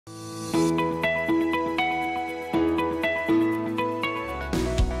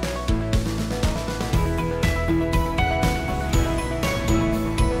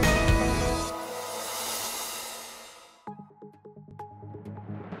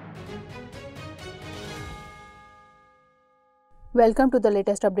Welcome to the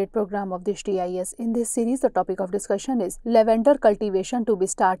latest update program of Drishti IAS. In this series, the topic of discussion is lavender cultivation to be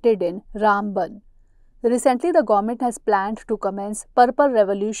started in Ramban. Recently, the government has planned to commence Purple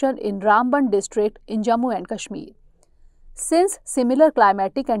Revolution in Ramban district in Jammu and Kashmir. Since similar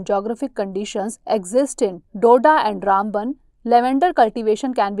climatic and geographic conditions exist in Doda and Ramban, lavender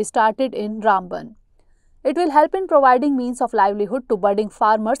cultivation can be started in Ramban. It will help in providing means of livelihood to budding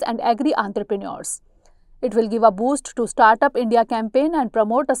farmers and agri-entrepreneurs. It will give a boost to Startup India campaign and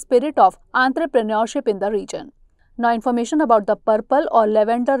promote a spirit of entrepreneurship in the region. Now, information about the Purple or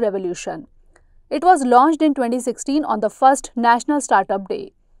Lavender Revolution. It was launched in 2016 on the first National Startup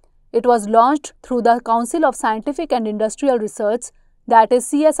Day. It was launched through the Council of Scientific and Industrial Research, that is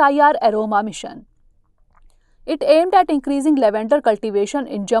CSIR Aroma mission. It aimed at increasing lavender cultivation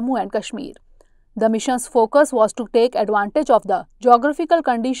in Jammu and Kashmir. The mission's focus was to take advantage of the geographical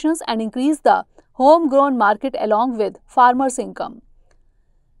conditions and increase the homegrown market along with farmers' income.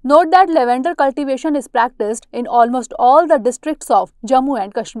 Note that lavender cultivation is practiced in almost all the districts of Jammu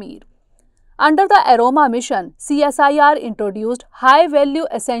and Kashmir. Under the Aroma mission, CSIR introduced high-value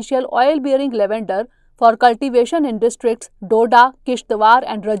essential oil-bearing lavender for cultivation in districts Doda, Kishtwar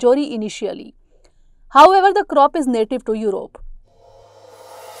and Rajouri initially. However, the crop is native to Europe.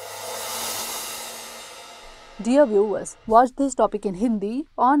 Dear viewers, watch this topic in Hindi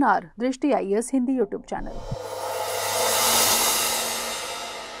on our Drishti IAS Hindi YouTube channel.